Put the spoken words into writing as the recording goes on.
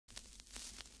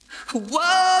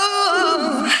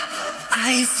Whoa,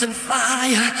 ice and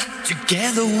fire,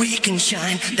 together we can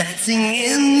shine, dancing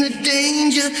in the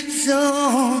danger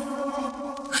zone.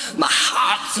 My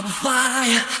heart's on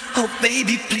fire, oh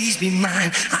baby please be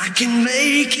mine, I can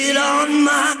make it on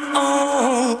my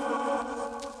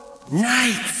own.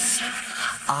 Nights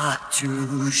are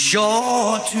too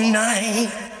short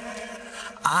tonight,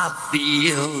 I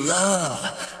feel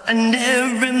love, and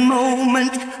every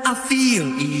moment I feel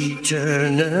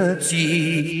eternity.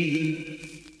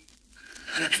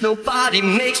 Nobody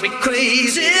makes me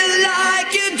crazy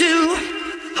like you do.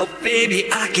 Oh baby,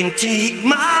 I can take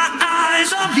my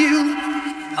eyes off you.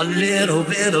 A little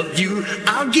bit of you,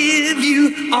 I'll give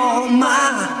you all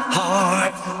my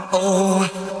heart. Oh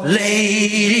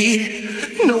lady,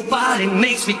 nobody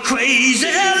makes me crazy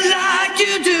like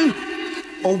you do.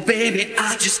 Oh baby,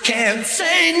 I just can't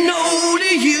say no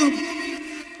to you.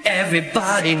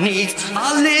 Everybody needs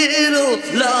a little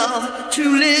love to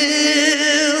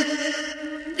live.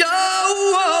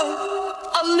 Oh,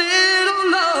 a little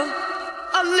love,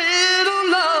 a little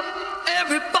love.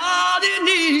 Everybody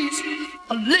needs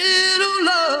a little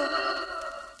love.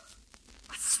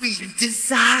 A sweet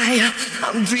desire,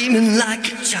 I'm dreaming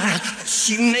like a child.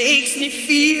 She makes me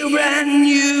feel brand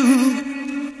new.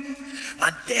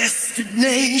 My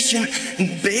destination,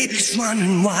 baby's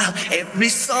running wild. Every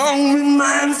song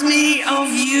reminds me of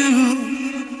you.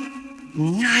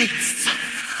 Nights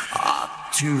are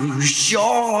too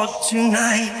short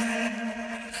tonight,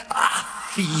 I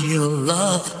feel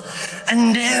love,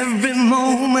 and every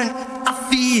moment I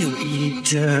feel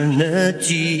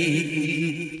eternity.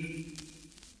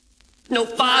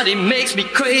 Nobody makes me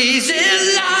crazy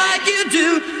like you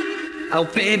do. Oh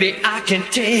baby, I can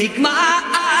take my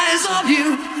eyes off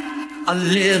you. A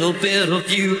little bit of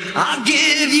you, I'll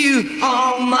give you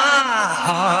all my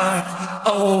heart.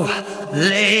 Oh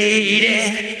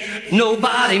lady,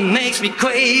 nobody makes me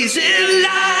crazy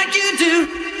like you do.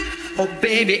 Oh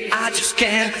baby, I just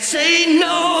can't say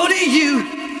no to you.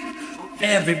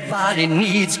 Everybody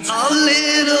needs a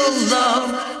little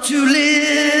love to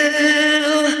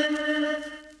live.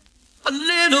 A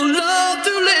little love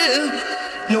to live.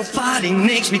 Nobody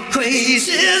makes me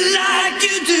crazy like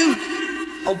you do.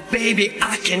 Oh baby,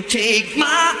 I can take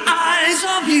my eyes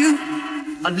off you.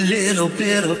 A little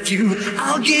bit of you,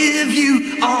 I'll give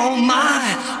you all my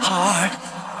heart.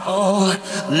 Oh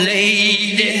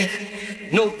lady,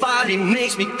 nobody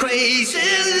makes me crazy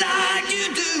like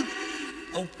you do.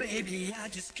 Oh baby, I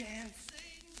just can't